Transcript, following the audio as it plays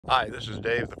Hi, this is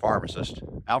Dave, the pharmacist.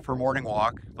 Out for a morning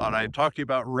walk. Thought I'd talk to you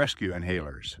about rescue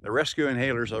inhalers. The rescue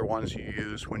inhalers are the ones you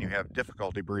use when you have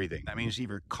difficulty breathing. That means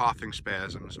either coughing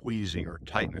spasms, wheezing, or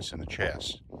tightness in the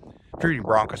chest. Treating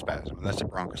bronchospasm, and that's a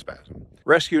bronchospasm.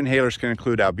 Rescue inhalers can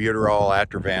include albuterol,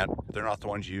 Atrovent. They're not the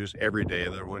ones you use every day,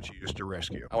 they're the ones you use to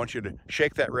rescue. I want you to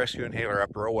shake that rescue inhaler up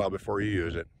real well before you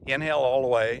use it. Inhale all the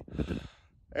way,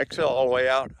 exhale all the way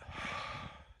out.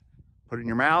 Put it in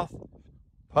your mouth,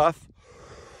 puff.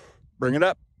 Bring it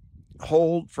up,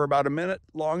 hold for about a minute,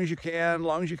 long as you can,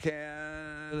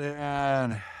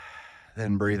 and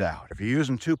then breathe out. If you're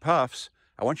using 2 puffs,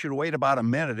 I want you to wait about a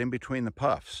minute in between the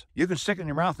puffs. You can stick it in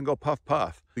your mouth and go puff,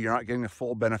 puff, but you're not getting the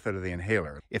full benefit of the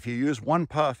inhaler. If you use 1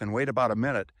 puff and wait about a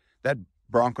minute, that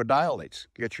bronchodilates,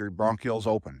 gets your bronchioles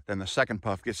open. Then the second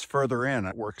puff gets further in,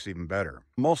 it works even better.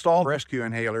 Most all rescue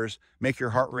inhalers make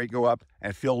your heart rate go up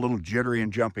and feel a little jittery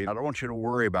and jumpy. I don't want you to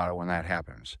worry about it when that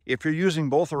happens. If you're using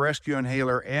both a rescue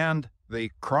inhaler and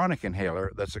the chronic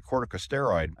inhaler, that's a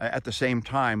corticosteroid, at the same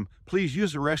time, please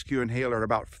use the rescue inhaler and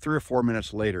about 3 or 4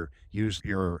 minutes later, use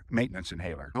your maintenance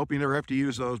inhaler. I hope you never have to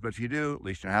use those, but if you do, at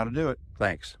least you know how to do it.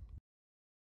 Thanks.